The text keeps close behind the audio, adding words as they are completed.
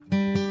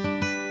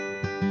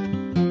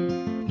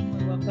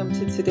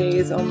welcome to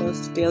today's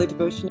almost daily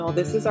devotional.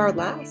 This is our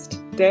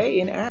last day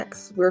in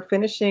Acts. We're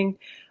finishing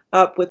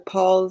up with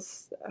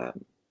Paul's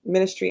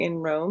ministry in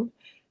Rome,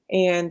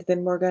 and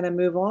then we're going to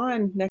move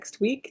on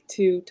next week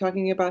to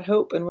talking about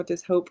hope and what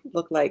does hope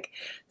look like.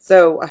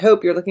 So I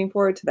hope you're looking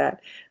forward to that.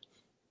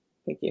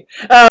 Thank you.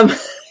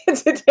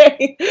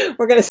 Today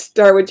we're going to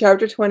start with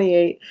chapter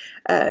 28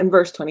 and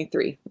verse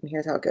 23, and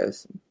here's how it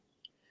goes.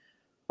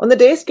 On the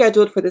day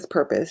scheduled for this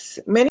purpose,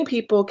 many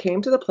people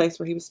came to the place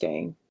where he was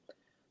staying.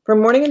 From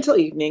morning until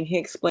evening, he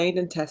explained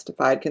and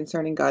testified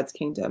concerning God's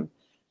kingdom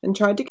and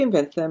tried to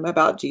convince them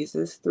about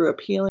Jesus through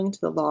appealing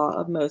to the law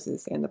of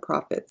Moses and the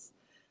prophets.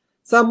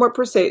 Some were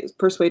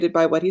persuaded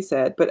by what he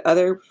said, but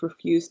others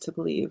refused to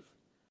believe.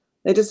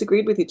 They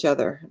disagreed with each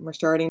other and were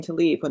starting to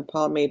leave when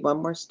Paul made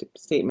one more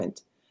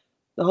statement.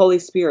 The Holy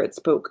Spirit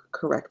spoke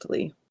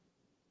correctly.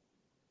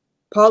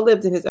 Paul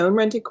lived in his own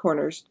rented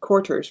quarters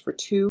for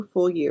 2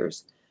 full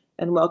years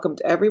and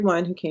welcomed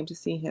everyone who came to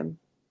see him.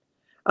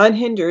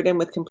 Unhindered and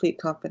with complete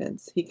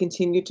confidence, he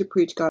continued to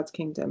preach God's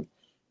kingdom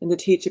and to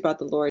teach about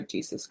the Lord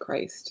Jesus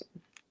Christ.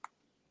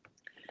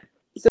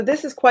 So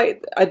this is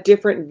quite a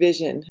different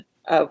vision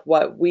of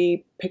what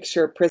we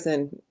picture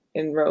prison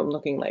in Rome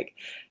looking like.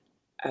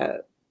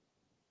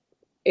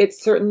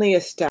 It's certainly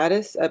a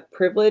status, a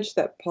privilege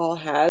that Paul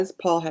has.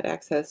 Paul had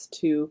access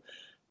to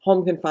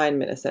home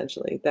confinement,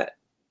 essentially, that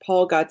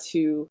Paul got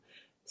to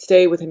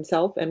stay with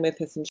himself and with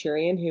his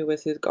centurion, who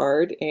was his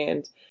guard,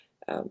 and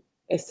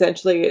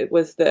essentially, it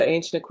was the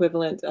ancient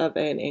equivalent of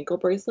an ankle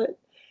bracelet.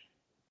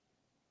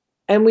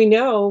 And we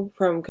know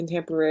from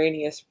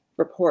contemporaneous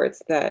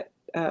reports that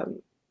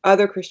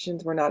other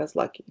Christians were not as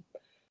lucky.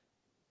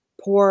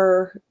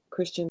 Poor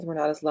Christians were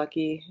not as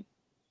lucky.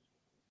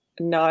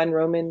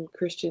 Non-Roman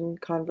Christian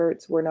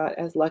converts were not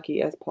as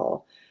lucky as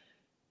Paul.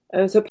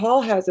 And so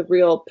Paul has a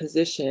real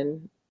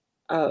position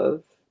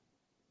of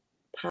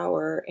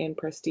power and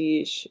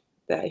prestige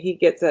that he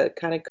gets a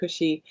kind of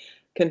cushy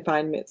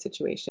confinement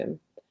situation.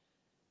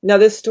 Now,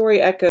 this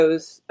story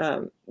echoes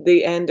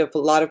the end of a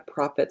lot of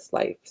prophets'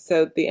 life.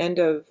 So the end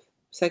of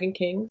 2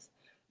 Kings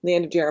and the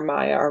end of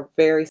Jeremiah are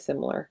very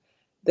similar.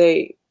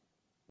 It's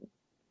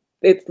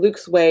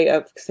Luke's way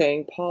of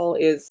saying Paul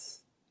is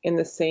in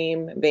the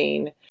same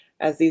vein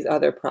as these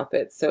other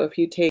prophets. So if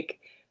you take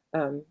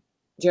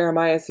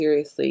Jeremiah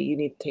seriously, you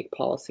need to take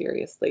Paul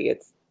seriously.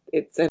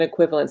 It's an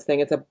equivalence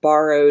thing. It's a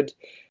borrowed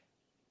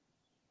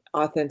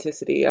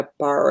authenticity, a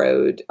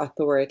borrowed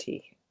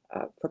authority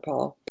for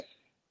Paul.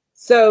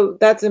 So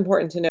that's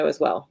important to know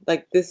as well.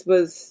 Like, this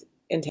was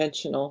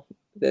intentional,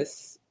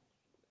 this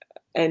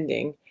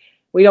ending.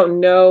 We don't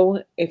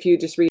know, if you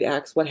just read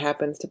Acts, what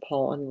happens to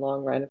Paul in the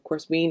long run. Of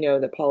course, we know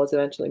that Paul is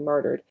eventually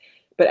murdered,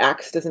 but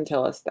Acts doesn't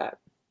tell us that.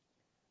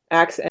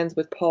 Acts ends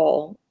with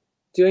Paul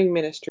doing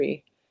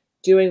ministry,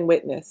 doing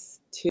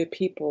witness to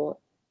people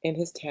in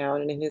his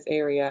town and in his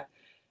area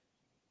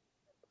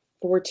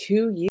for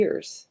 2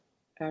 years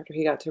after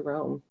he got to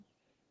Rome.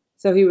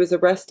 So he was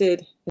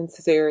arrested in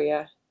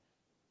Caesarea,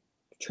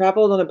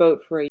 traveled on a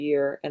boat for a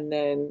year, and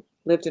then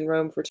lived in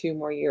Rome for 2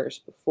 more years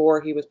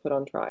before he was put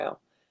on trial.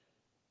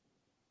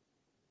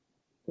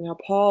 Now,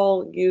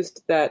 Paul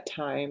used that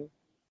time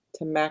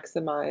to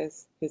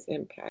maximize his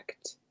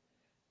impact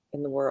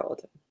in the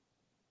world.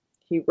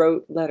 He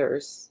wrote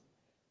letters,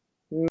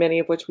 many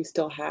of which we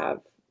still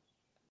have,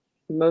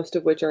 most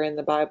of which are in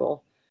the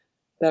Bible,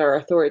 that are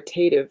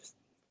authoritative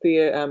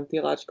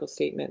theological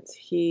statements.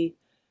 He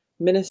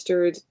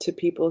ministered to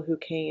people who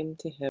came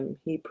to him.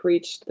 He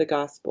preached the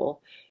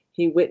gospel.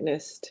 He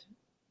witnessed,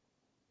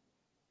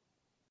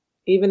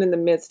 even in the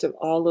midst of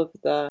all of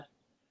the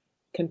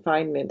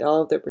confinement,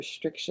 all of the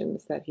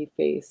restrictions that he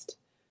faced,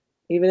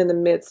 even in the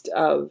midst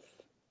of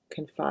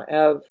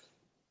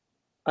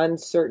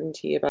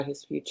uncertainty about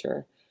his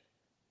future,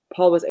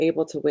 Paul was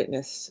able to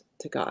witness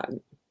to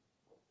God.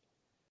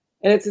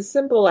 And it's as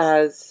simple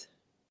as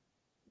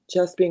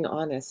just being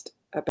honest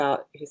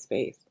about his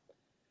faith.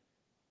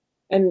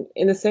 And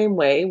in the same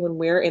way, when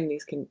we're in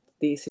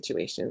these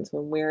situations,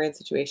 when we're in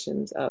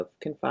situations of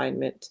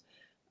confinement,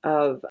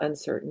 of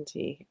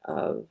uncertainty,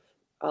 of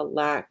a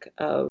lack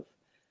of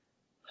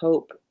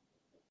hope,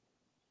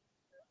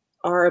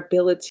 our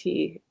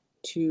ability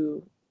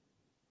to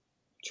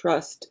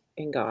trust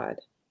in God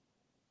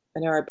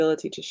and our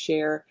ability to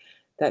share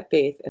that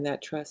faith and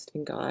that trust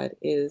in God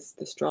is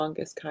the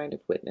strongest kind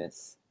of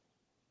witness.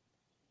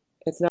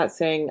 It's not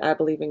saying, I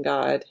believe in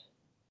God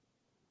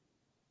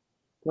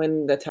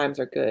when the times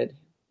are good,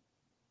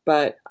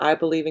 but I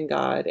believe in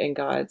God and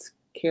God's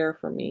care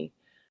for me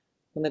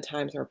when the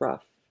times are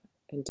rough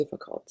and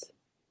difficult.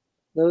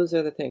 Those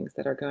are the things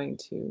that are going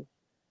to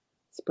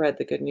spread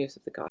the good news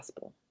of the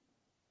gospel.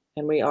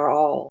 And we are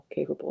all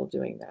capable of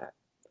doing that.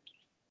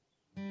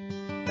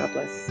 God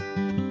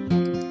bless.